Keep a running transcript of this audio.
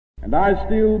And I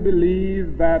still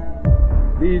believe that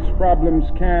these problems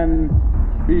can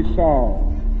be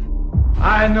solved.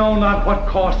 I know not what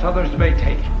course others may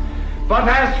take, but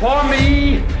as for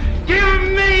me, give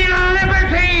me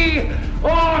liberty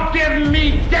or give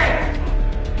me death.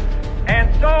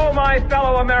 And so, my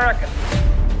fellow Americans,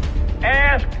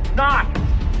 ask not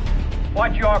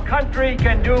what your country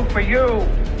can do for you.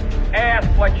 Ask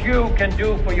what you can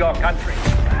do for your country.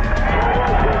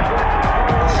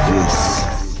 This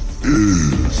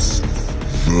is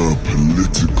the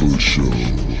Political Show.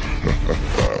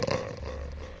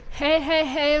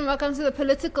 Hey, and welcome to the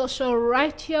Political Show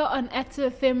right here on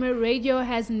Active FM. Radio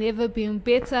has never been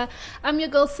better. I'm your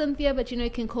girl Cynthia, but you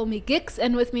can call me Gix.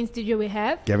 And with me in studio we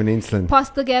have Gavin Inslin,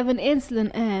 Pastor Gavin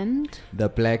Inslin, and the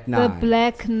Black Knight. The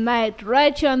Black Knight,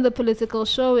 right here on the Political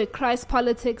Show, where Christ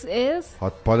politics is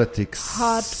hot politics.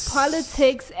 Hot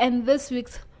politics, and this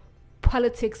week's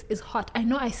politics is hot. I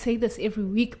know I say this every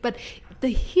week, but the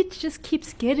heat just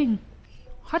keeps getting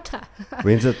hotter.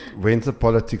 When's the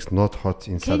politics not hot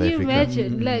in South Africa? Can you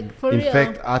imagine? Like, for in real.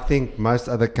 fact, I think most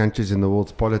other countries in the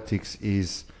world's politics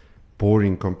is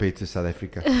boring compared to South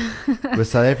Africa. With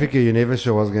South Africa, you're never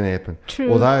sure what's going to happen.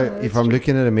 True. Although, if I'm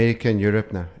looking at America and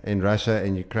Europe now, and Russia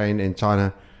and Ukraine and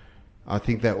China, I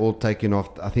think they're all taking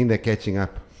off. I think they're catching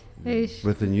up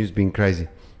with the news being crazy.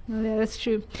 Yeah, that's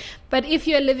true. But if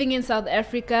you're living in South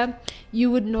Africa, you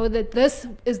would know that this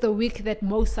is the week that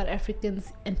most South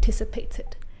Africans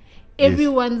anticipated.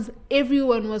 Everyone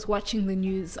was watching the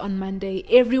news on Monday.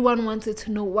 Everyone wanted to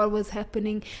know what was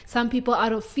happening. Some people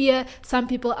out of fear, some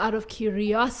people out of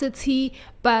curiosity.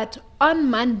 But on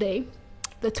Monday,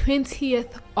 the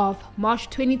 20th of March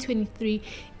 2023,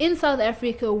 in South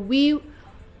Africa,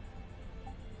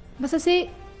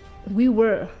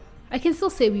 I can still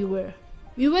say we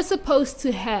were supposed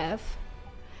to have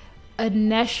a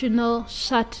national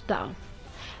shutdown.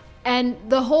 And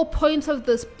the whole point of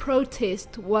this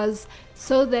protest was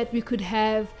so that we could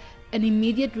have an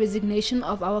immediate resignation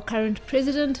of our current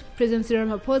President Cyril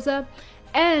Ramaphosa,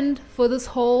 and for this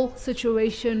whole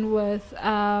situation with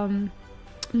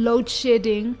load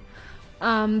shedding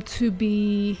to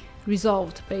be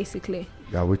resolved, basically.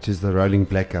 Yeah, which is the rolling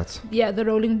blackouts. Yeah, the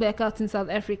rolling blackouts in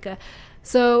South Africa.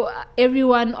 So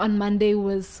everyone on Monday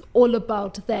was all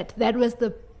about that. That was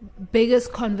the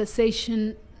biggest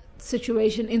conversation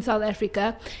situation in South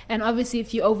Africa. And obviously,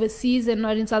 if you're overseas and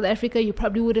not in South Africa, you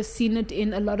probably would have seen it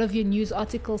in a lot of your news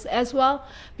articles as well,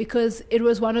 because it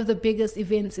was one of the biggest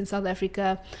events in South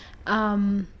Africa.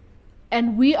 And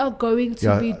we are going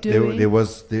to be doing...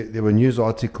 There were news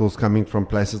articles coming from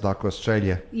places like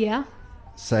Australia. Yeah.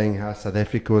 Saying how South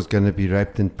Africa was going to be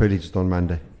raped and pillaged on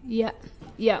Monday. Yeah.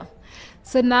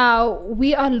 So now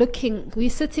we're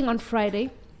sitting on Friday.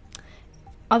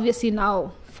 Obviously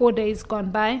now 4 days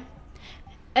gone by.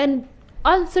 And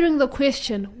answering the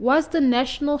question, was the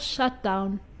national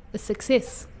shutdown a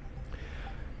success?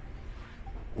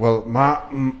 Well,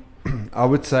 I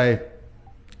would say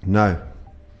no.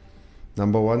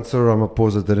 Number one, Cyril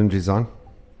Ramaphosa didn't resign.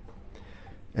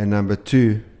 And number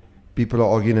two, people are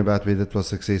arguing about whether it was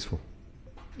successful.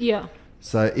 Yeah.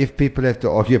 So if people have to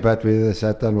argue about whether the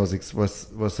shutdown was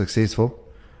successful,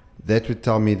 that would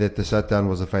tell me that the shutdown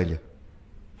was a failure.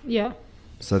 Yeah.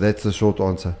 So that's the short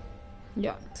answer.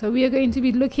 Yeah. So we are going to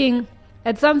be looking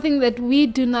at something that we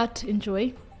do not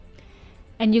enjoy,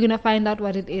 and you're going to find out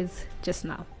what it is just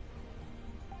now.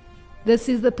 This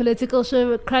is the Political Show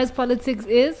where Christ politics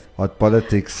is hot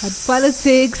politics. Hot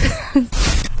politics.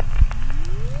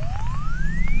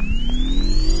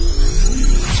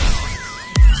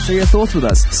 Share your thoughts with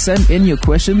us. Send in your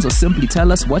questions or simply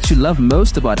tell us what you love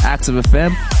most about Active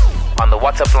FM on the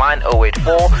WhatsApp line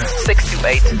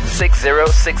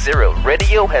 084-628-6060.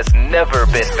 Radio has never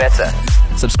been better.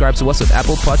 Subscribe to us on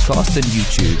Apple Podcasts and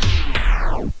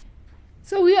YouTube.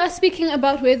 So we are speaking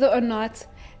about whether or not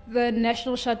the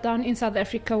national shutdown in South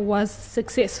Africa was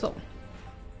successful.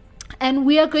 And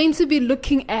we are going to be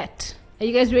looking at, are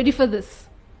you guys ready for this?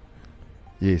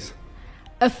 Yes.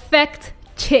 A fact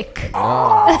check.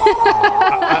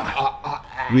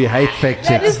 We hate fact checks.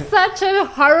 That is such a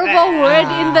horrible word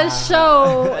in the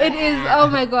show. It is, oh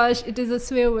my gosh, it is a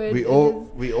swear word. We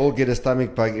all get a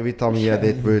stomach bug every time we hear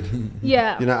that word.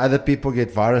 Yeah. Other people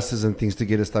get viruses and things to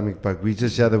get a stomach bug. We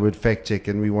just hear the word fact check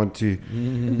and we want to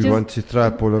throw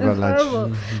up all of our lunch.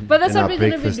 Horrible. But that's what we're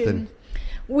going to be doing.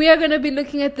 We are going to be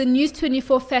looking at the News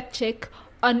 24 fact check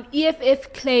on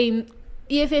EFF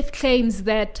claims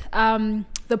that the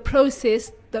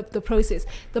protest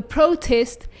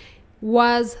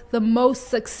was the most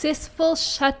successful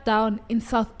shutdown in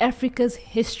South Africa's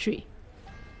history.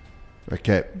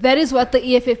 Okay. That is what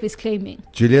the EFF is claiming.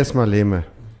 Julius Malema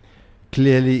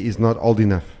clearly is not old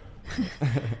enough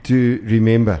to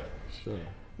remember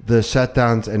the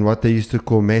shutdowns and what they used to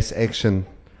call mass action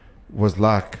was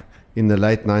like in the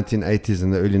late 1980s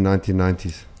and the early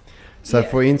 1990s. So,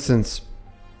 for instance,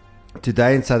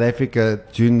 today in South Africa,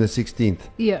 June the 16th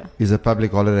is a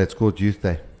public holiday. It's called Youth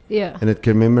Day. Yeah. And it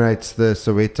commemorates the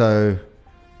Soweto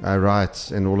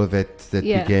riots and all of that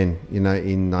began, in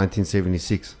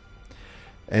 1976.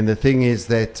 And the thing is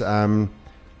that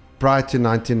prior to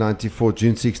 1994,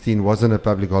 June 16 wasn't a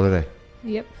public holiday.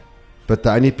 Yep. But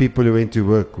the only people who went to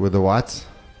work were the whites,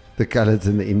 the coloureds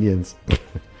and the Indians.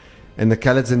 And the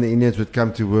coloureds and the Indians would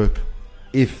come to work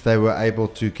if they were able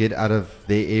to get out of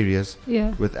their areas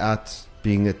without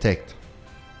being attacked.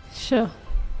 Sure.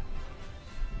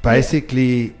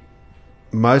 Basically,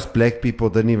 most black people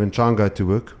didn't even try and go to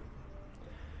work.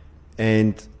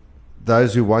 And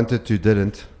those who wanted to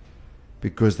didn't,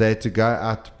 because they had to go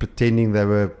out pretending they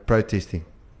were protesting.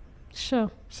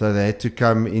 Sure. So they had to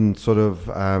come in sort of,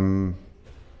 what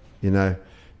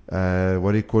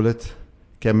do you call it?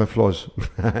 Camouflage.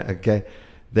 Okay.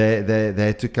 They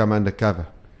had to come undercover.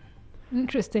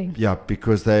 Interesting. Yeah,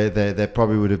 because they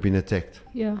probably would have been attacked.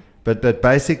 Yeah. But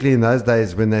basically in those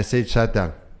days when they said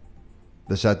shutdown,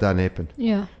 the shutdown happened.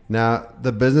 Yeah. Now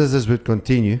the businesses would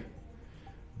continue,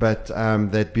 but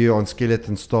they'd be on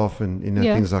skeleton staff and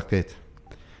things like that.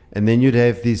 And then you'd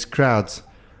have these crowds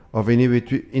of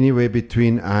anywhere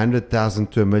between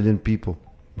 100,000 to 1 million people.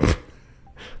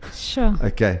 Sure.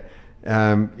 Okay.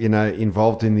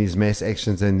 Involved in these mass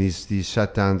actions and these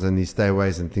shutdowns and these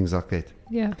stayaways and things like that.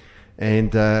 Yeah.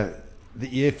 And the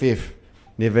EFF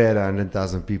never had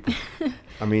 100,000 people.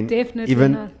 I mean, definitely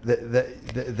even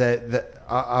not.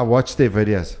 I watched their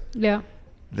videos. Yeah.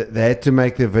 They had to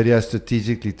make their videos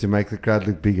strategically to make the crowd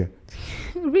look bigger.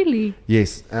 Really?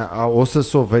 Yes. I also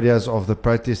saw videos of the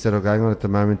protests that are going on at the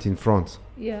moment in France.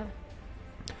 Yeah.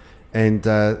 And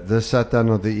the shutdown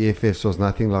of the EFF was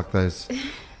nothing like those.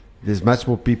 There's much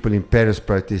more people in Paris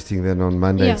protesting than on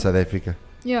Monday in South Africa.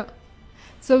 Yeah.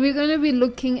 So we're going to be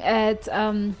looking at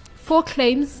 4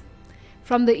 claims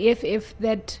from the EFF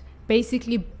that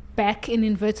basically back in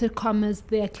inverted commas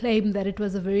their claim that it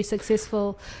was a very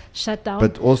successful shutdown.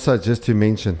 But also just to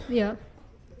mention,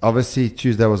 obviously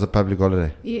Tuesday was a public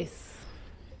holiday. Yes.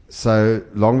 So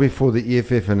long before the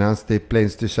EFF announced their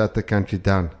plans to shut the country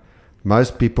down,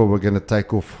 most people were going to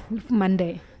take off.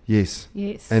 Monday. Yes.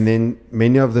 Yes. And then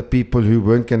many of the people who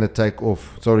weren't going to take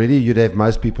off, so already you'd have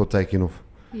most people taking off.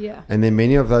 Yeah. And then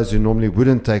many of those who normally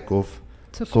wouldn't take off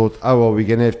thought, oh, well, we're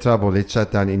going to have trouble. Let's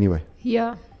shut down anyway.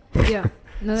 Yeah. Yeah.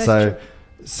 No, that's true.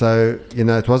 So,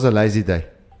 it was a lazy day.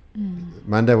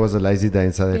 Monday was a lazy day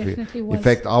in South Africa. Was. In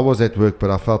fact, I was at work, but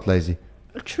I felt lazy.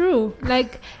 True.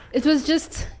 Like, it was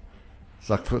just... It's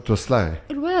like it was slow.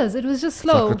 It was just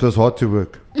slow. Like it was hard to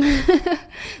work.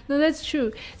 No, that's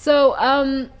true. So,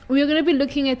 we're going to be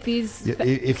looking at these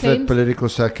if the political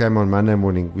show came on Monday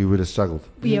morning, we would have struggled.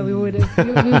 Yeah, we would have.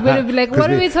 We would have been like,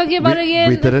 what are we talking about again?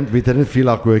 We didn't feel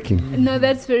like working. No,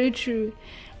 that's very true.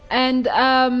 And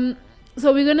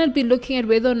so we're going to be looking at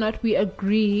whether or not we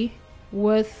agree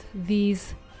with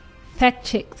these fact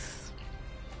checks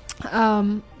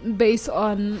based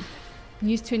on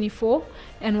News 24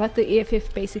 and what the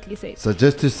EFF basically says. So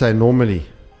just to say, normally,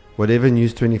 whatever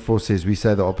News 24 says, we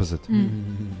say the opposite.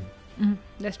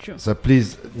 That's true. So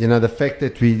please, the fact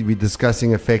that we're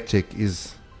discussing a fact check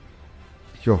is,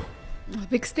 a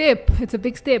big step. It's a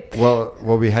big step. Well,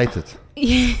 we hate it.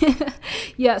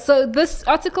 Yeah, so this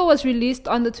article was released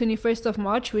on the 21st of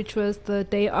March, which was the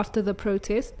day after the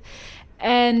protest.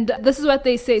 And this is what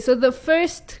they say. So the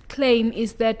first claim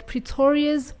is that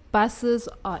Pretoria's buses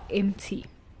are empty.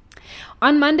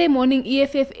 On Monday morning,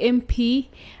 EFF MP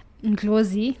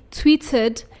Ndlozi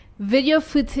tweeted video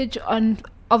footage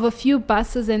of a few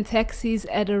buses and taxis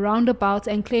at a roundabout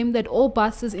and claimed that all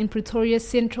buses in Pretoria's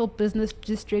central business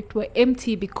district were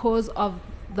empty because of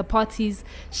the party's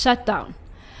shutdown.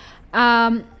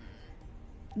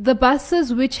 The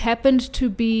buses, which happened to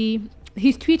be...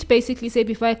 His tweet basically said,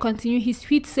 before I continue, his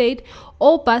tweet said,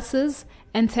 all buses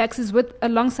and taxis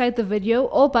alongside the video,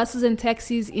 all buses and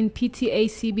taxis in PTA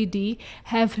CBD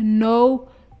have no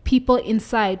people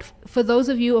inside. For those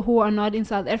of you who are not in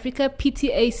South Africa,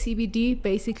 PTA CBD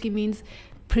basically means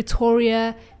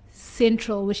Pretoria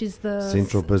Central, which is the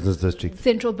Central Business District.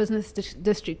 Central Business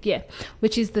District, yeah,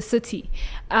 which is the city.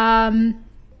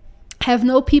 Have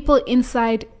no people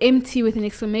inside, empty with an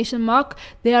exclamation mark.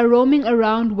 They are roaming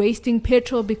around wasting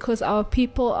petrol because our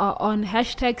people are on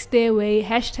hashtag stay away,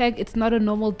 hashtag it's not a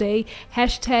normal day,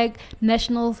 hashtag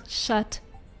national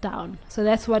shutdown. So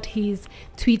that's what his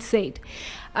tweet said.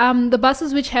 The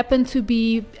buses, which happen to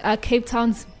be Cape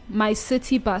Town's My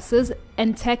City buses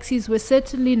and taxis were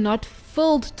certainly not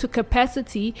filled to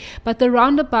capacity, but the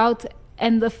roundabout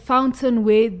and the fountain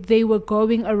where they were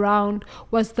going around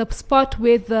was the spot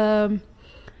where the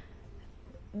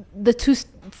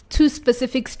two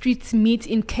specific streets meet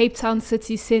in Cape Town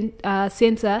city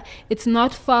centre. It's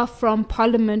not far from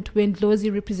Parliament when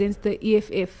Ndlozi represents the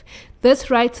EFF. This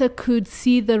writer could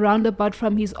see the roundabout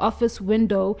from his office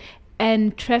window,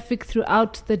 and traffic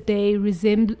throughout the day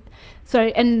resembled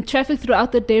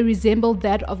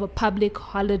that of a public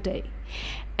holiday.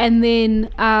 And then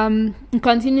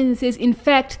continuing, it says, in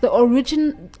fact, the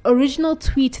original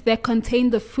tweet that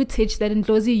contained the footage that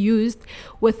Ndlozi used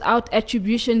without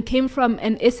attribution came from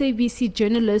an SABC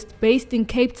journalist based in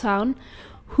Cape Town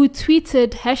who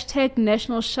tweeted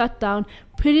 #National Shutdown,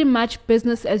 pretty much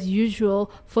business as usual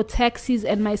for taxis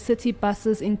and My City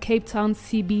buses in Cape Town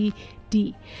CBD.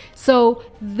 So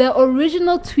the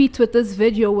original tweet with this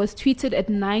video was tweeted at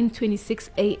 9:26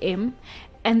 a.m.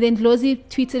 and then Ndlozi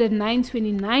tweeted at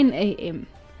 9:29 a.m.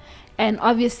 and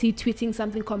obviously tweeting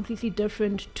something completely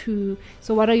different too.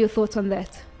 So what are your thoughts on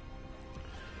that?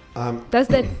 Does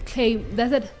that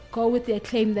go with their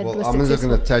claim that I'm just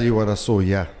going to tell you what I saw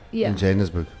here in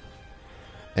Johannesburg.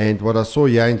 And what I saw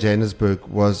here in Johannesburg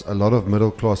was a lot of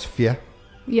middle class fear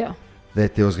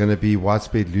that there was going to be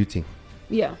widespread looting.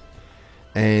 Yeah.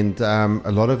 And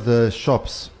a lot of the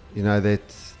shops,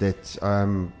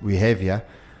 that we have here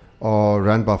are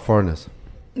run by foreigners.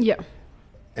 Yeah.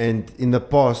 And in the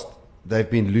past, they've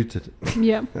been looted.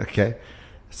 Yeah. Okay.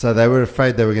 So they were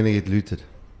afraid they were going to get looted.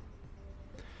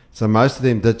 So most of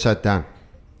them did shut down.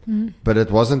 But it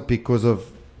wasn't because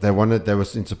of they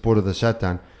was in support of the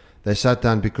shutdown. They shut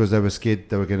down because they were scared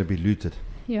they were going to be looted.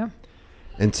 Yeah.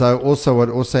 And so also what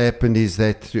also happened is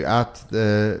that throughout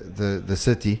the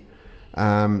city,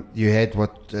 you had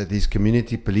these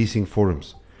community policing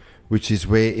forums, which is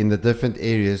where in the different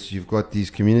areas you've got these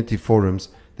community forums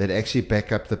that actually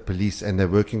back up the police, and they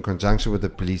work in conjunction with the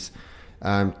police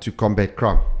to combat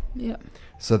crime. Yeah.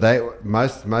 So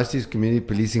most of these community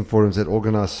policing forums had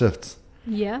organized shifts.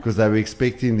 Yeah. Because they were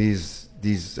expecting these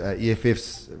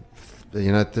EFFs,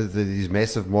 these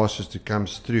massive marches to come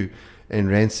through and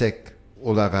ransack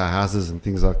all of our houses and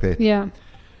things like that. Yeah.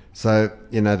 So,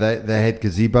 they had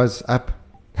gazebos up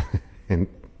and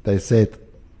they said,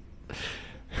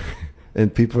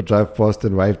 and people drove past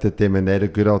and waved at them and they had a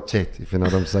good old chat, if you know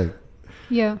what I'm saying.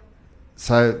 Yeah.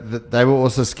 So they were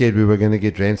also scared we were going to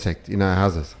get ransacked in our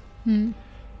houses.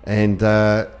 And,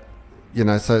 so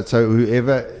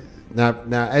whoever, now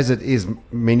as it is,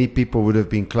 many people would have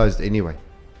been closed anyway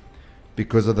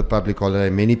because of the public holiday.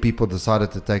 Many people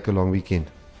decided to take a long weekend.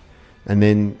 And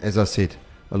then, as I said,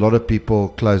 a lot of people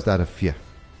closed out of fear.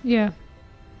 Yeah.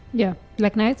 Yeah.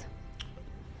 Black Knight?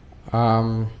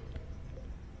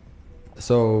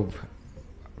 So,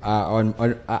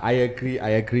 I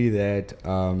agree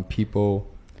that people.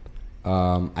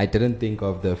 I didn't think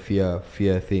of the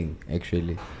fear thing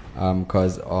actually,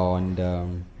 because on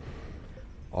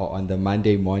the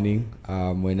Monday morning,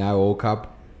 when I woke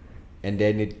up, and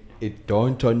then it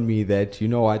dawned on me that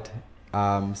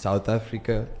South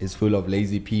Africa is full of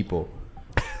lazy people,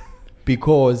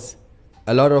 because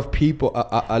a lot of people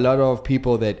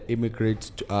that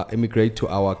immigrate to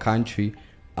our country.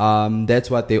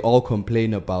 That's what they all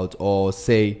complain about or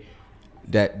say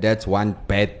that's one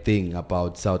bad thing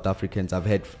about South Africans. I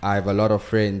have a lot of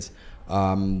friends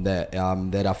that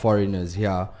are foreigners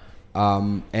here,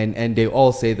 and they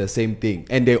all say the same thing,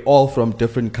 and they're all from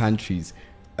different countries,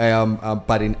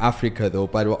 but in Africa though.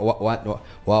 But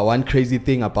one crazy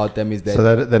thing about them is that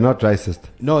they're not racist.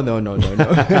 No.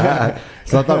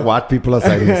 It's not like white people are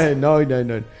saying this. No.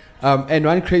 And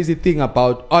one crazy thing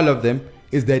about all of them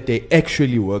is that they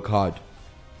actually work hard.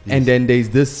 Yes. And then there's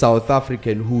this South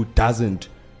African who doesn't,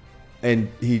 and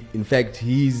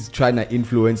he's trying to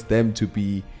influence them to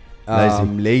be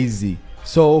lazy.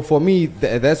 So for me,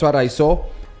 that's what I saw,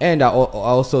 and I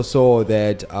also saw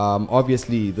that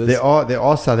obviously there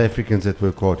are South Africans that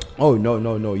work hard. Oh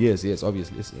no, yes,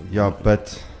 obviously. Yes. Yeah,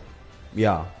 but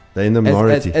they're in the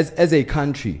minority as a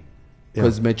country,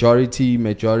 because majority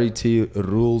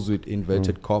rules with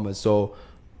inverted commas. So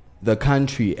the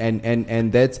country and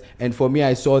for me,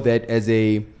 I saw that as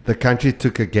the country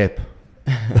took a gap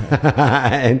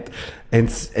and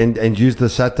used the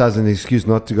shutdown as an excuse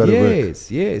not to go to work.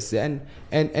 Yes, and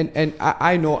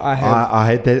I know I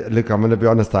had that. Look, I'm going to be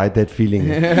honest. I had that feeling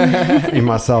in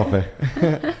myself.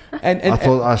 And I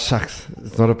thought, shucks,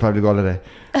 it's not a public holiday.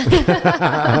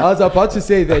 I was about to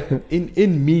say that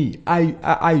in me,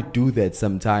 I do that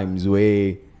sometimes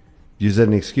where. Use that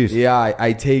an excuse? Yeah,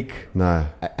 I take... No.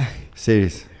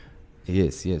 Serious.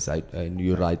 Yes,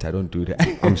 you're right. I don't do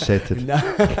that. I'm shattered.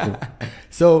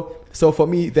 So for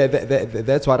me,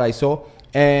 that's what I saw.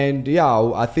 And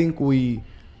yeah, I think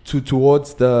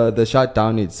towards the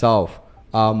shutdown itself,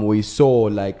 we saw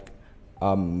like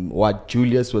what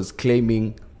Julius was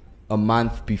claiming a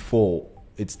month before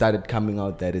it started coming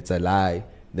out that it's a lie,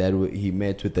 that he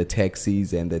met with the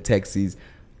taxis and the taxis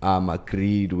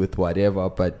agreed with whatever,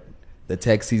 but the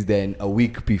taxis then a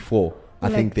week before, I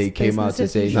think they came out to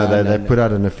say they put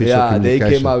out an official communication.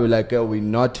 They came out with like, we're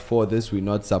not for this, we're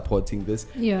not supporting this.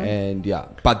 Yeah. And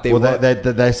but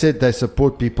they said they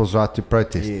support people's right to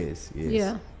protest. Yes.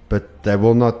 Yeah. But they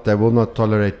will not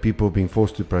tolerate people being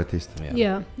forced to protest.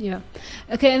 Yeah.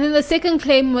 Okay, and then the second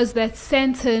claim was that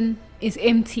Sandton is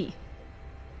empty.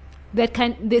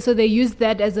 So they used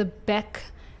that as a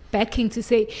backing to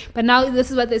say, but now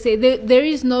this is what they say: there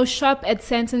is no shop at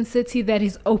Sandton City that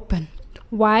is open.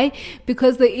 Why?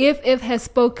 Because the EFF has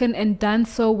spoken and done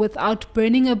so without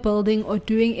burning a building or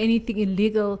doing anything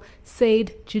illegal,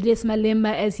 said Julius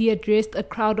Malema as he addressed a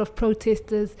crowd of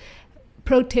protesters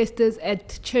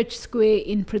at Church Square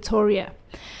in Pretoria.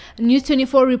 News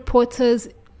 24 reporter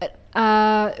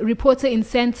in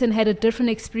Sandton had a different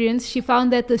experience. She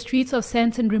found that the streets of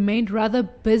Sandton remained rather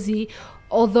busy,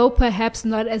 although perhaps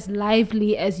not as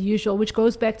lively as usual, which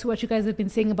goes back to what you guys have been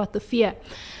saying about the fear.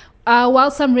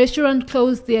 While some restaurants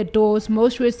closed their doors,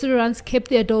 most restaurants kept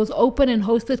their doors open and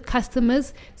hosted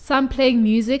customers, some playing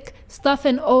music. Staff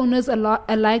and owners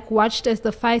alike watched as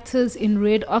the fighters in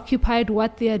red occupied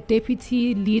what their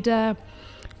deputy leader,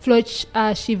 Floyd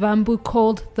Shivambu,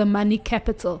 called the money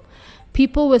capital.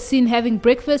 People were seen having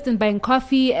breakfast and buying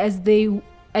coffee as they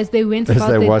went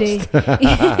about their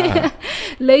day.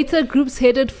 Later, groups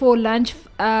headed for lunch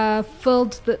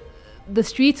filled the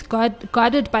streets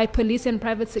guarded by police and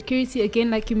private security. Again,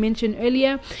 like you mentioned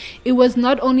earlier, it was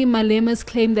not only Malema's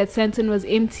claim that Sandton was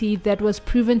empty that was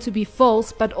proven to be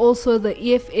false, but also the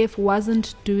EFF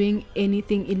wasn't doing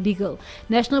anything illegal.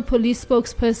 National Police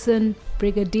spokesperson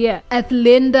Brigadier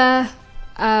Athlenda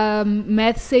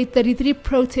Math said 33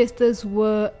 protesters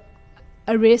were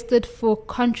arrested for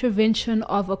contravention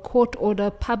of a court order,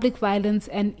 public violence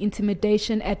and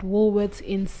intimidation at Woolworths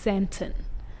in Sandton.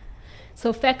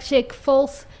 So fact check,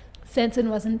 false, Sandton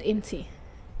wasn't empty.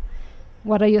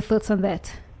 What are your thoughts on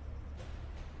that?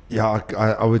 Yeah,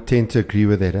 I would tend to agree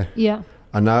with that. Yeah.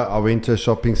 I know I went to a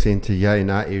shopping center here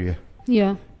in our area.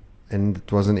 Yeah. And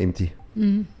it wasn't empty.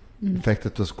 In fact,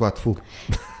 it was quite full.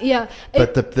 Yeah.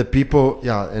 But the people,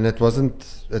 and it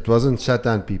wasn't shut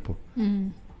down people.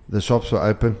 The shops were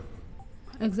open.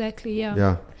 Exactly, yeah.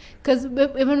 Yeah. Because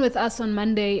even with us on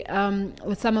Monday,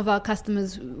 with some of our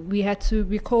customers, we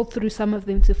called through some of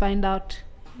them to find out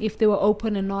if they were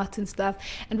open or not and stuff.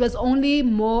 And it was only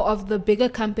more of the bigger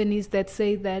companies that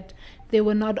say that they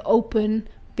were not open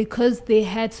because they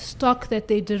had stock that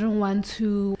they didn't want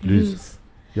to lose.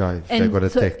 Yeah, if they got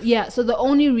attacked. So the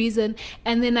only reason,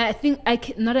 and then I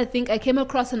came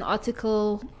across an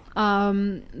article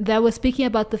that was speaking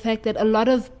about the fact that a lot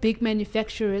of big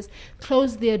manufacturers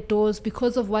closed their doors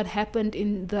because of what happened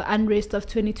in the unrest of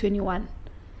 2021.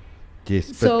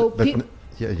 Yes, so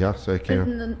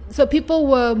so people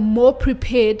were more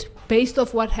prepared based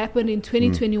off what happened in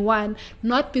 2021,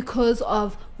 not because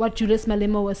of what Julius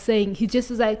Malema was saying. He just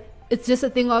was like, it's just a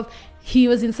thing of he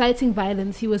was inciting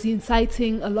violence. He was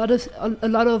inciting a lot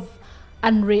of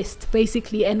unrest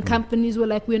basically, and companies were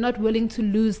like, we're not willing to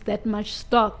lose that much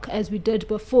stock as we did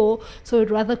before, so we'd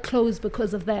rather close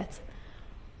because of that.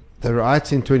 The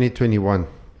riots in 2021,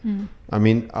 I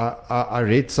mean, I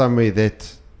read somewhere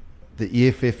that the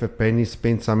EFF apparently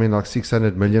spent something like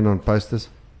 600 million on posters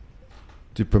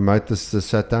to promote this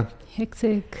shutdown.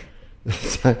 Hectic.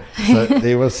 so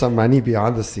there was some money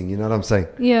behind this thing, you know what I'm saying?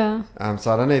 Yeah.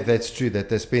 So I don't know if that's true that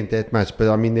they spent that much, but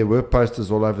I mean there were posters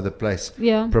all over the place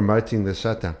promoting the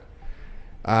shutdown.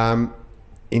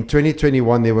 In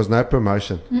 2021 there was no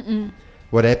promotion.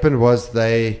 What happened was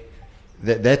that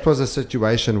was a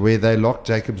situation where they locked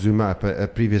Jacob Zuma up, a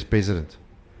previous president,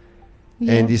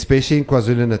 and especially in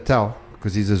KwaZulu-Natal,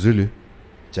 because he's a Zulu,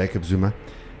 Jacob Zuma.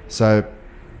 So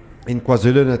in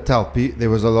KwaZulu-Natal,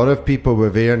 there was a lot of people who were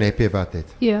very unhappy about that.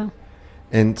 Yeah.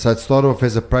 And so it started off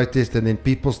as a protest, and then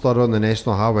people started on the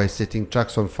national highway setting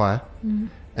trucks on fire,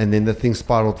 and then the thing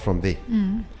spiraled from there.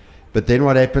 But then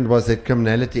what happened was that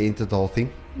criminality entered the whole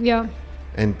thing. Yeah.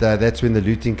 And that's when the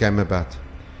looting came about.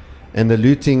 And the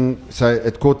looting, so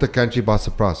it caught the country by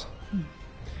surprise.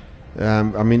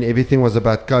 I mean, everything was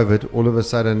about COVID. All of a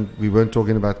sudden, we weren't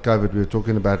talking about COVID, we were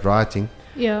talking about rioting.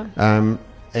 Yeah.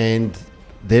 And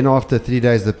then after 3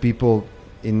 days, the people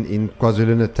in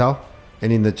KwaZulu-Natal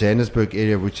and in the Johannesburg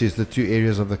area, which is the two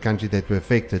areas of the country that were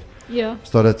affected, Yeah.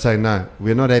 started saying, no,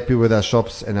 we're not happy with our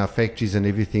shops and our factories and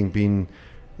everything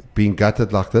being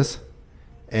gutted like this.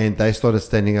 And they started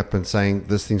standing up and saying,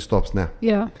 this thing stops now.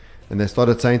 Yeah. And they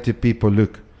started saying to people,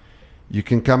 look, you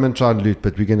can come and try and loot,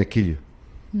 but we're going to kill you.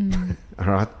 All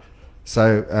right.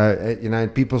 So,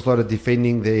 and people started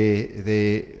defending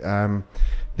their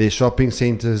shopping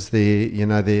centers, the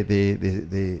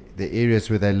areas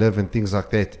where they live and things like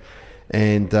that.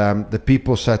 And the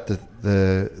people shut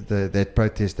that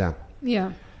protest down.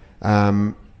 Yeah.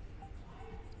 Now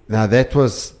that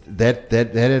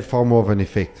had far more of an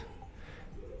effect,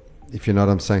 if you know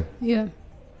what I'm saying. Yeah.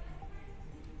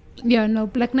 Yeah. No,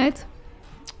 Black Knight.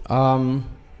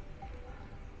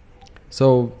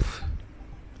 So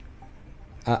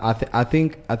I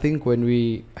think when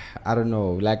we, I don't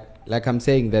know, like I'm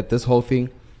saying that this whole thing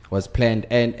was planned,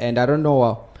 and I don't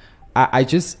know, I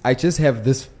just have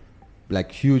this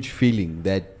like huge feeling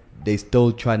that they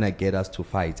still trying to get us to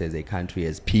fight as a country,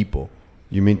 as people.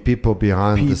 You mean people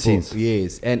behind the scenes?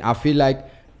 Yes, and I feel like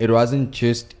it wasn't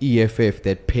just EFF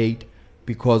that paid,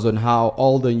 because on how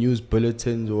all the news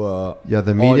bulletins were. Yeah,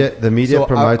 the media so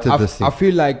promoted this thing. I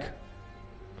feel like.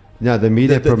 Yeah, the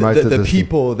media promoted the this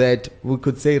people thing. That we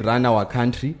could say run our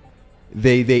country,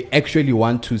 they actually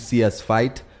want to see us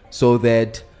fight, so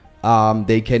that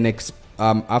they can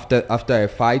after a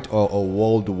fight or a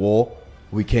world war,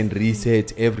 we can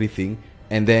reset everything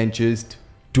and then just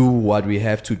do what we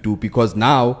have to do, because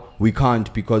now we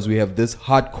can't, because we have this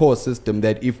hardcore system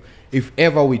that if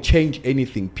ever we change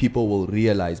anything, people will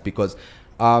realize, because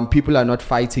people are not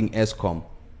fighting ESCOM.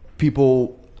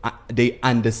 People, they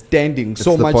understanding it's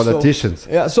so the much politicians.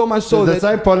 So, yeah, so much so the that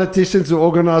same politicians who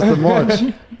organized the march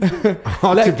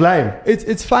are to blame.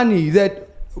 It's funny that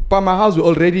by my house we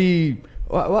already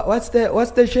what's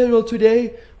the schedule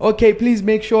today? Okay, please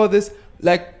make sure this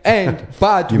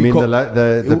but you mean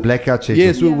the blackout schedule?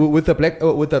 Yes, with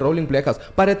the rolling blackouts.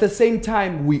 But at the same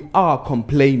time, we are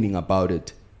complaining about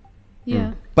it.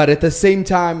 Yeah. But at the same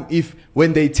time,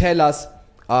 when they tell us,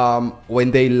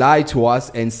 when they lie to us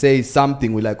and say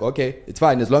something, we're like, okay, it's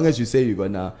fine. As long as you say you're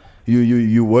gonna,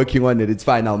 you're working on it, it's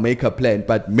fine. I'll make a plan,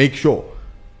 but make sure.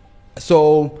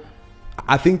 So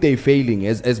I think they're failing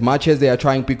as much as they are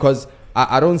trying, because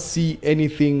I don't see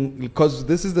anything, because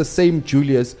this is the same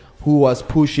Julius who was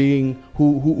pushing, who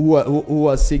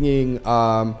was singing,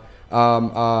 kill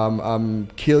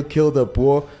the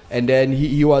Boer, and then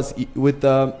he was with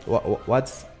the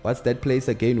what's that place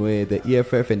again where the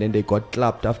EFF, and then they got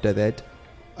clapped after that.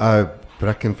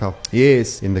 Brackenfell.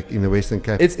 Yes, in the Western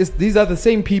Cape. It's these are the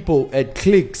same people at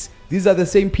Clicks. These are the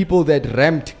same people that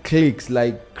ramped Clicks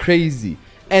like crazy.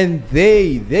 And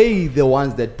they the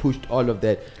ones that pushed all of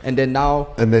that. And then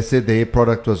now... And they said the hair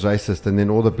product was racist. And then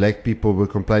all the black people were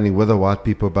complaining with the white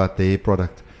people about the hair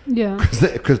product. Yeah.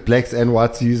 Because blacks and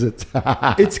whites use it.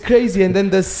 It's crazy. And then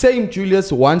the same Julius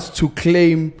wants to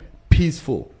claim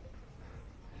peaceful.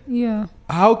 Yeah.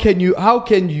 How can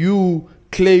you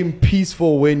claim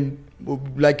peaceful when,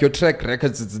 like, your track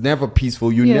records, it's never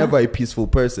peaceful. You're never a peaceful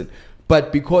person.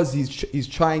 But because he's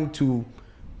trying to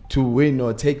win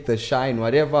or take the shine,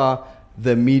 whatever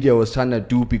the media was trying to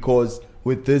do, because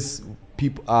with this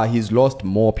people, he's lost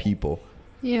more people.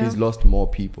 Yeah. He's lost more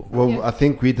people. Well, I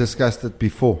think we discussed it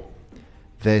before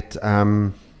that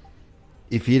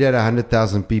if he'd had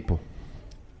 100,000 people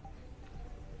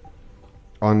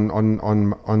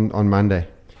on Monday,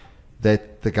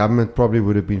 that the government probably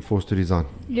would have been forced to resign.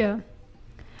 Yeah.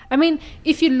 I mean,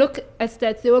 if you look at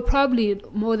stats, there were probably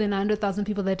more than 100,000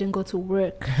 people that didn't go to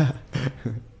work.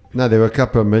 No, there were a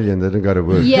couple of million that didn't go to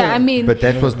work. Yeah, I mean... But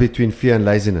that was between fear and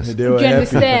laziness. They were Do you happy.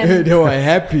 understand? They were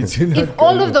happy to not If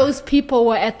all of those people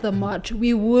were at the march,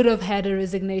 we would have had a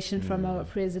resignation from our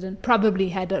president. Probably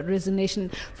had a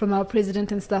resignation from our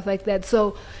president and stuff like that.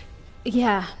 So,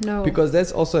 yeah, no. Because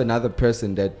there's also another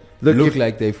person that looked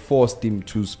like they forced him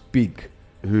to speak.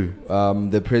 Who?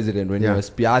 The president, when he was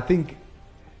speaking. I think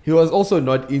he was also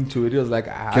not into it. He was like,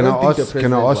 Can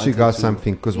I ask you guys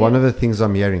something? Because one of the things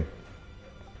I'm hearing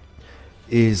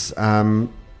is, that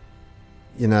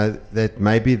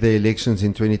maybe the elections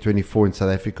in 2024 in South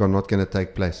Africa are not going to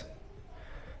take place.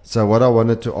 So what I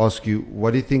wanted to ask you,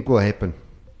 what do you think will happen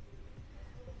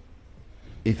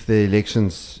if the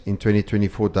elections in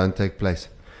 2024 don't take place?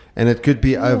 And it could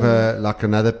be over like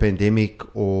another pandemic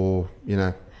or,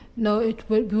 No,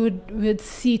 we would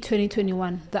see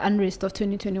 2021, the unrest of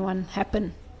 2021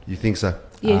 happen. You think so?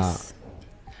 Yes.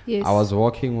 Yes. I was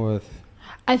walking with...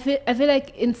 I feel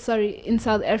like in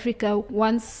South Africa,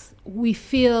 once we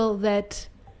feel that,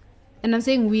 and I'm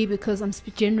saying we because I'm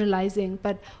generalizing,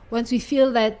 but once we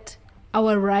feel that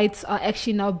our rights are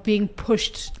actually now being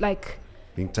pushed, like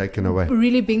being taken away.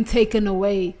 Really being taken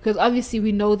away. Because obviously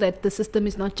we know that the system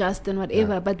is not just and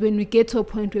whatever, but when we get to a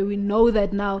point where we know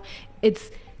that now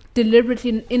it's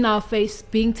deliberately in our face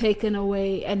being taken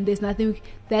away and there's nothing,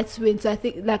 that's when, so I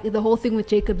think like the whole thing with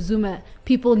Jacob Zuma,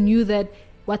 people knew that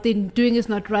what they're doing is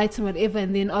not right and whatever,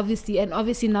 and then obviously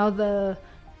now the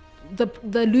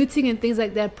looting and things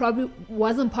like that probably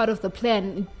wasn't part of the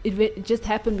plan. It just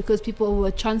happened because people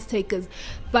were chance takers.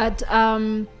 But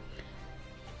when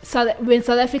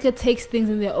South Africa takes things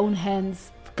in their own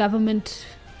hands, government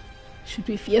should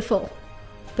be fearful,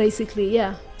 basically.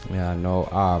 I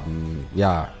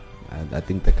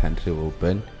think the country will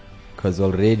burn, because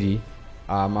already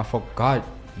I forgot,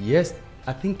 yes,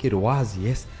 I think it was,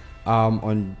 yes,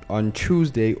 on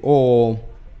Tuesday or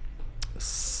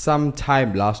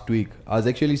sometime last week, I was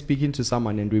actually speaking to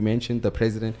someone and we mentioned the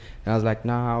president, and I was like,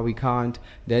 nah, we can't.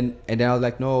 Then I was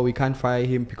like, no, we can't fire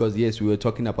him, because yes, we were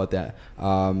talking about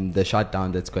the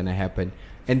shutdown that's going to happen.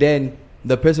 And then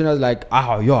the person was like,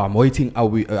 I'm waiting. Are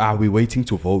we waiting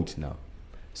to vote now?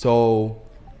 So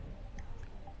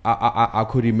I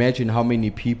could imagine how many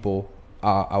people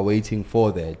are waiting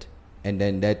for that, and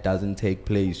then that doesn't take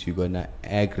place. You're gonna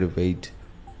aggravate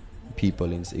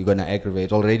people, you're gonna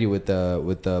aggravate already with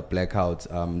the blackouts,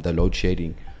 the load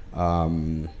shedding.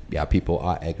 People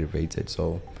are aggravated.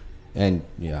 So, and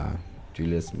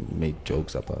Julius made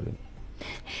jokes about it.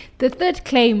 The third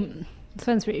claim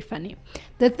sounds very funny.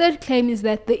 The third claim is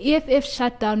that the EFF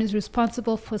shutdown is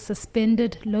responsible for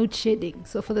suspended load shedding,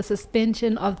 so for the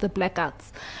suspension of the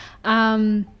blackouts.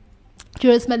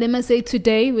 Julius Malema said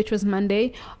today, which was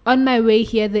Monday, on my way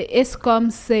here, the ESCOM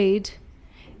said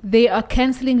they are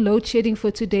cancelling load shedding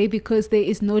for today because there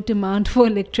is no demand for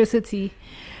electricity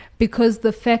because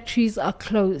the factories are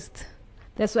closed.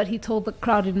 That's what he told the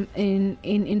crowd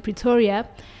in Pretoria.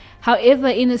 However,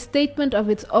 in a statement of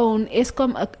its own,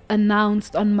 ESCOM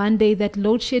announced on Monday that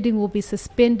load shedding will be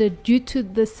suspended due to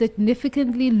the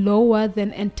significantly lower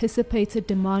than anticipated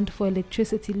demand for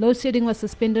electricity. Load shedding was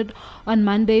suspended on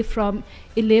Monday from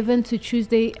 11 to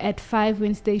Tuesday at 5.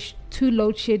 Wednesday, 2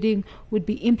 load shedding would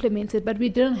be implemented, but we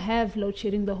didn't have load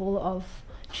shedding the whole of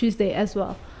Tuesday as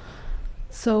well.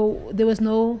 So there was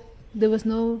no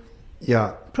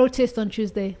protest on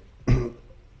Tuesday.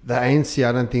 The ANC,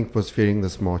 I don't think, was fearing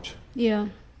this march. Yeah.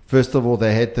 First of all,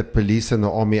 they had the police and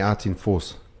the army out in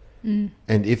force. And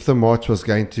if the march was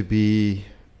going to be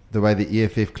the way the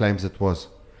EFF claims it was,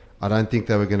 I don't think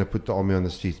they were going to put the army on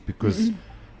the streets, because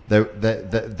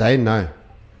they know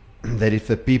that if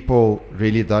the people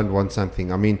really don't want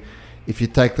something, I mean, if you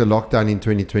take the lockdown in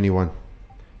 2021,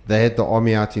 they had the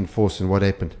army out in force, and what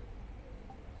happened?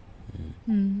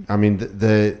 I mean,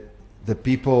 the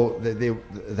people,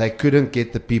 they couldn't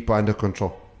get the people under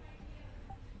control.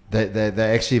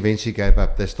 They actually eventually gave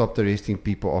up. They stopped arresting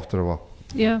people after a while.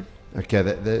 Yeah. Okay,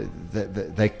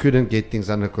 they couldn't get things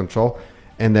under control,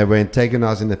 and they were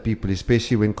antagonizing the people,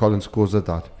 especially when Colin Scorza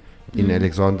died in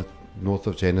Alexander, north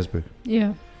of Johannesburg.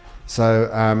 Yeah. So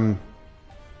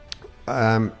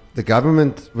the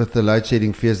government with the load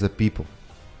shedding fears the people,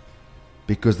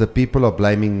 because the people are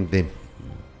blaming them.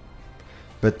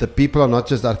 But the people are not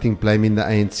just, I think, blaming the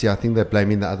ANC. I think they're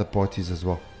blaming the other parties as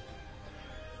well.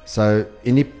 So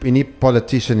any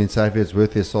politician in South Africa that's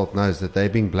worth their salt knows that they're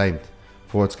being blamed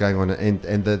for what's going on. And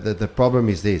the problem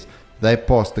is this. They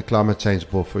passed the climate change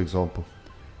bill, for example,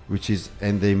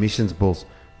 and the emissions bills,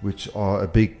 which are a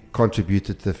big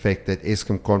contributor to the fact that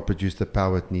Eskom can't produce the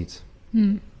power it needs.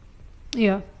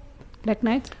 Yeah. Black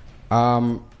Knight?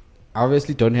 I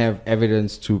obviously don't have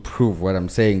evidence to prove what I'm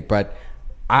saying, but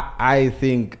I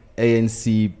think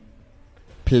ANC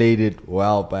played it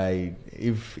well by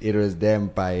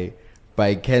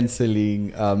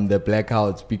cancelling the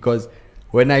blackouts, because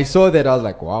when I saw that, I was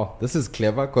like, wow, this is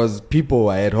clever, because people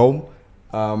are at home.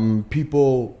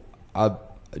 People are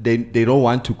they don't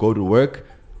want to go to work,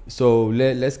 so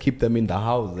let's keep them in the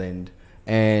house.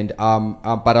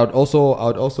 But I'd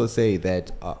also say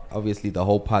that obviously the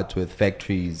whole part with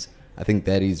factories, I think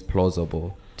that is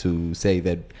plausible to say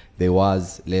that there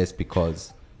was less,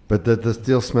 because... But the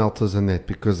steel smelters and that,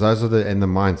 because those are and the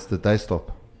mines, did they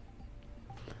stop?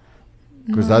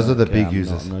 Because those are the big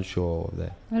users. I'm not sure of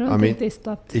that. I don't think they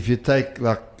stopped. If you take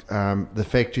the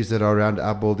factories that are around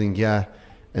our building here,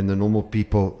 and the normal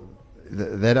people,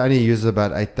 that only uses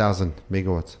about 8,000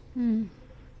 megawatts.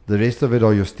 The rest of it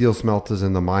are your steel smelters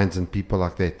and the mines and people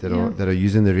like that are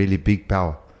using the really big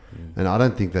power. And I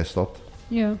don't think they stopped.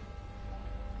 Yeah.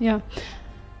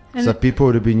 And so people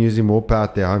would have been using more power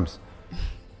at their homes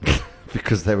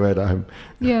because they were at home.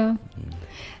 Yeah.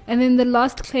 And then the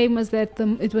last claim was that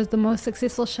it was the most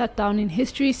successful shutdown in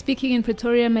history. Speaking in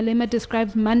Pretoria, Malema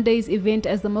describes Monday's event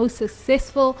as the most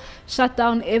successful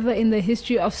shutdown ever in the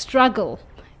history of struggle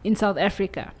in South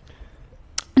Africa.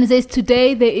 And it says,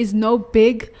 today there is no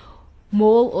big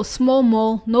mall or small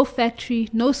mall, no factory,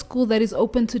 no school that is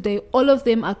open today. All of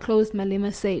them are closed,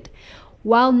 Malema said.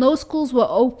 While no schools were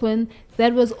open,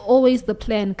 that was always the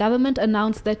plan. Government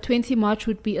announced that 20 March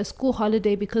would be a school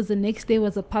holiday because the next day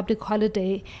was a public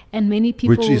holiday and many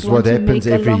people Which is would want what to happens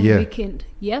make a every long year. weekend.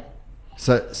 Yep.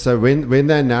 So when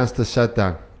they announced the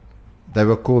shutdown, they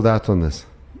were called out on this.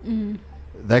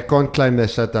 They can't claim they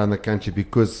shut down the country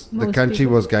because the Most country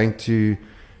people. was going to,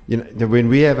 when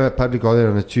we have a public holiday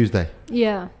on a Tuesday,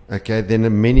 Yeah. okay,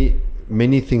 then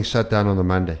many things shut down on the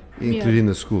Monday, including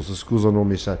the schools. The schools are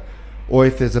normally shut. Or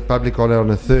if there's a public holiday on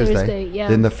a Thursday, yeah.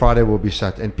 then the Friday will be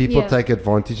shut. And people Yeah. take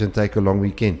advantage and take a long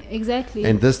weekend. Exactly.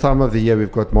 And this time of the year,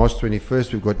 we've got March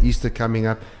 21st, we've got Easter coming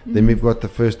up, then we've got the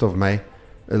 1st of May.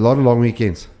 A lot of long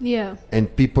weekends. yeah.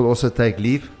 And people also take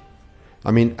leave.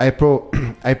 I mean, April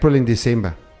and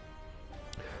December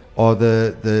are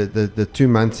the 2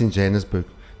 months in Johannesburg.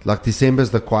 Like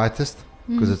December's the quietest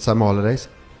because it's summer holidays.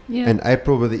 Yeah. And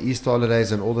April with the Easter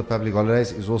holidays and all the public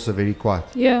holidays is also very quiet.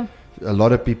 yeah. A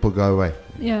lot of people go away.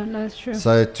 Yeah, no, that's true.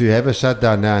 So to have a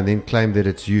shutdown now and then claim that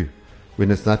it's you when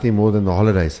it's nothing more than the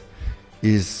holidays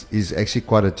is actually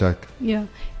quite a joke. Yeah.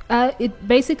 It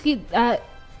basically,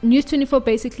 News 24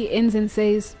 basically ends and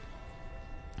says,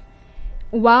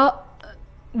 while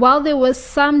there was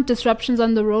some disruptions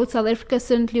on the road, South Africa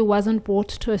certainly wasn't brought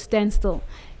to a standstill.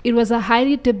 It was a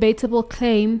highly debatable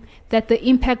claim that the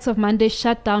impacts of Monday's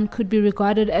shutdown could be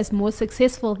regarded as more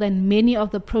successful than many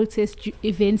of the protest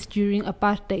events during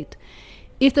apartheid.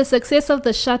 If the success of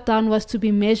the shutdown was to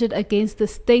be measured against the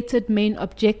stated main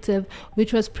objective,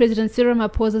 which was President Cyril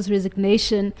Ramaphosa's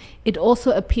resignation, it also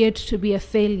appeared to be a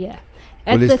failure.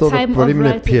 At Well, the still time what do of you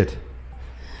mean writing, appeared?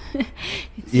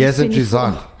 He hasn't News 24.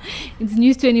 resigned. It's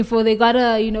News 24. They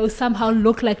gotta, somehow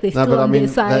look like they're still on their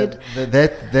side.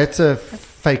 That's a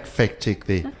fake fact check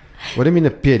there. What do you mean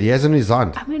appeared? He hasn't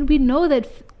resigned. I mean, we know that.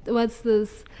 What's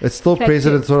this? It's still fact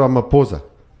President check. Cyril Ramaphosa.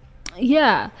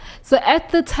 Yeah. So at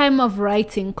the time of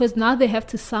writing, because now they have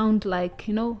to sound like,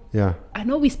 Yeah. I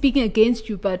know we're speaking against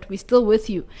you, but we're still with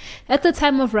you. At the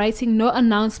time of writing, no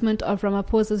announcement of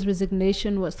Ramaphosa's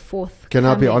resignation was forthcoming. Can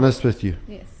I be honest with you?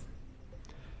 Yes.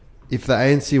 If the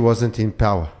ANC wasn't in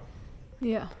power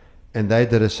Yeah. and they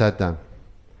did a shutdown,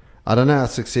 I don't know how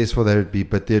successful they would be,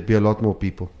 but there'd be a lot more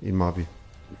people, in my view.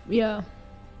 Yeah.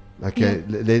 Okay,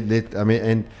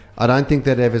 and I don't think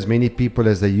they'd have as many people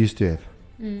as they used to have.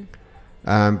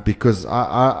 Because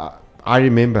I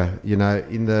remember,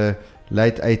 in the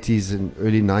late 80s and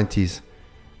early 90s,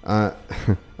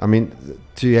 I mean,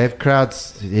 to have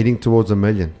crowds heading towards 1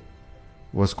 million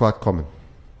was quite common.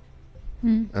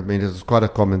 I mean, it was quite a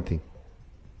common thing.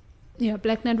 Yeah.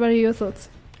 Black Knight, what are your thoughts?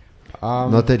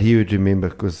 Not that he would remember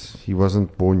because he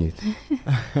wasn't born yet.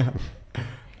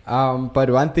 But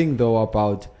one thing though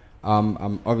about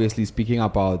I'm obviously speaking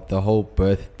about the whole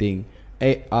birth thing.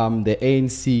 The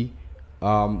ANC,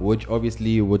 which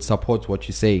obviously would support what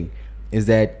you're saying, is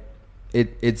that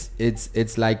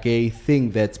it's like a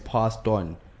thing that's passed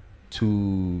on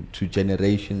to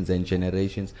generations and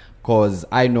generations. Cause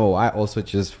I know I also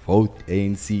just vote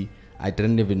ANC. I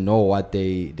didn't even know what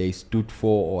they stood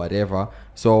for or whatever.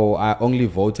 So I only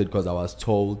voted because I was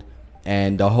told,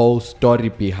 and the whole story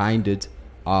behind it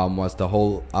was the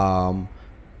whole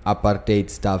apartheid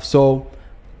stuff. So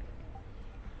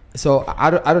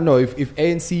I don't know if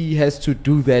ANC has to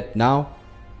do that now.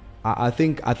 I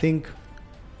think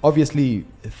obviously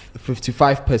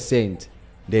 55%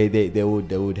 they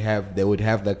would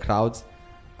have the crowds,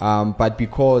 but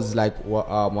because like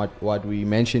what we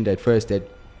mentioned at first, that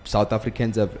South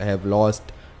Africans have lost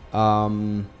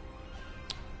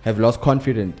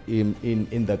confidence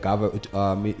in the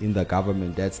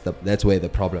government. That's where the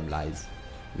problem lies.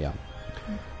 Yeah.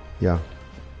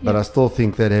 But I still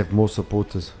think they'd have more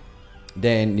supporters.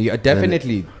 Then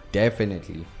definitely.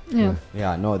 Yeah.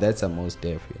 No, that's a most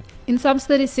def. Yeah. In Psalms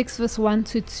 36, verse 1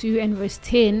 to 2 and verse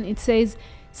 10, it says,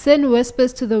 "Sin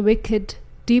whispers to the wicked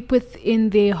deep within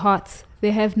their hearts.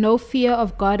 They have no fear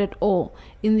of God at all.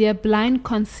 In their blind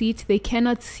conceit, they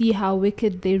cannot see how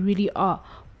wicked they really are.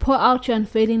 Pour out your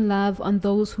unfailing love on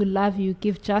those who love you.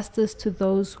 Give justice to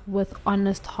those with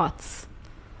honest hearts."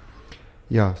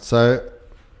 Yeah, so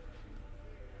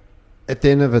at the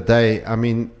end of the day, I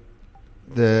mean,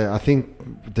 I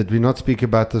think, did we not speak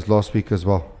about this last week as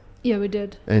well? Yeah, we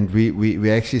did. And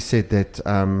we actually said that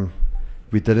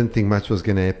we didn't think much was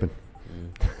going to happen.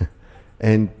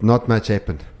 and not much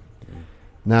happened.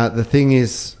 Now the thing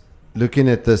is, looking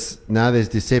at this, now there's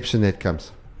deception that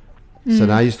comes. So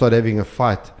now you start having a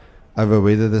fight over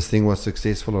whether this thing was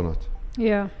successful or not.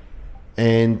 Yeah.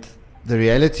 And the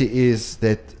reality is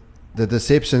that the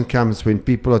deception comes when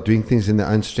people are doing things in their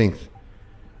own strength,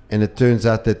 and it turns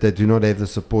out that they do not have the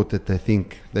support that they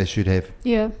think they should have.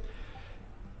 Yeah.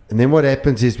 And then what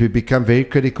happens is we become very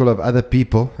critical of other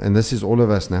people, and this is all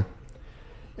of us now,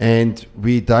 and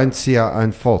we don't see our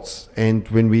own faults. And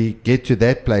when we get to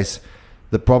that place,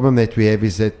 the problem that we have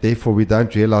is that therefore we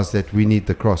don't realize that we need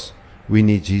the cross. We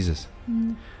need Jesus.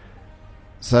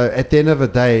 So at the end of the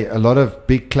day, a lot of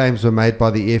big claims were made by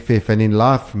the EFF, and in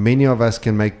life, many of us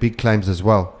can make big claims as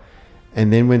well.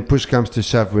 And then when push comes to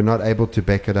shove, we're not able to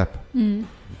back it up.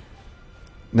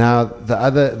 Now,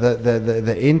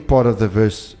 the end part of the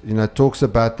verse, talks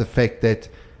about the fact that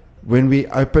when we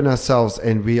open ourselves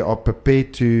and we are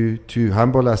prepared to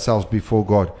humble ourselves before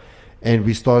God, and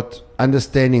we start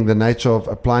understanding the nature of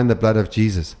applying the blood of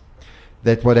Jesus,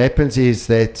 that what happens is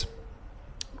that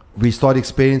we start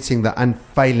experiencing the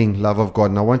unfailing love of God.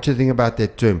 And I want you to think about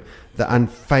that term, the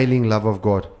unfailing love of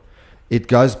God. It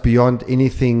goes beyond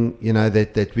anything,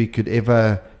 that we could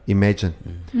ever imagine.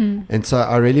 And so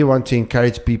I really want to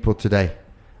encourage people today.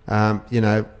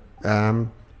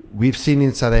 We've seen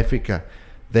in South Africa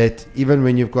that even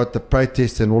when you've got the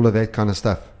protests and all of that kind of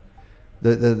stuff,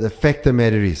 the fact of the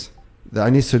matter is, the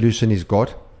only solution is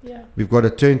God. Yeah. We've got to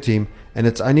turn to Him, and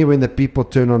it's only when the people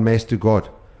turn en masse to God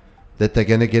that they're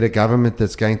going to get a government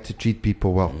that's going to treat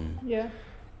people well. Yeah.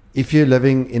 If you're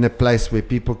living in a place where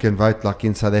people can vote, like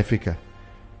in South Africa,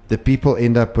 the people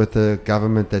end up with a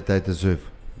government that they deserve.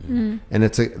 And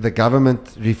the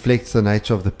government reflects the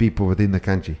nature of the people within the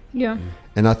country. Yeah.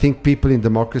 And I think people in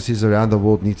democracies around the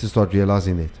world need to start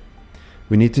realizing that.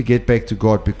 We need to get back to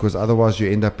God, because otherwise you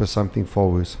end up with something far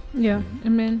worse. Yeah.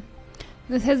 Amen.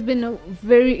 This has been a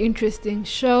very interesting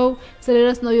show. So let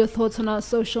us know your thoughts on our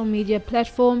social media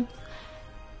platform.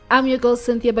 I'm your girl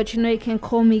Cynthia, but you can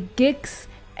call me Gix.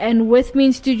 And with me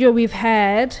in studio we've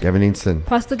had Gavin Inston,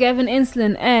 Pastor Gavin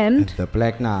Inston, and The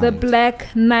Black Knight. The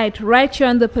Black Knight, right here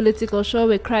on the Political Show,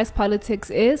 where Christ Politics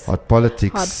is Hot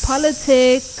Politics. Hot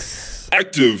Politics.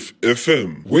 Active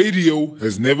FM. Radio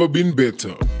has never been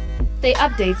better. Stay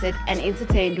updated and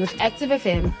entertained with Active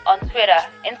FM on Twitter,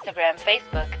 Instagram,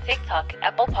 Facebook, TikTok,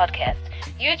 Apple Podcasts,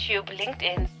 YouTube,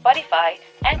 LinkedIn, Spotify,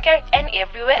 Anchor, and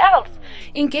everywhere else.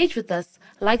 Engage with us.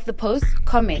 Like the post,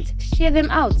 comment, share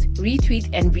them out, retweet,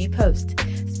 and repost.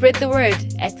 Spread the word.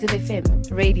 Active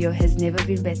FM. Radio has never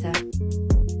been better.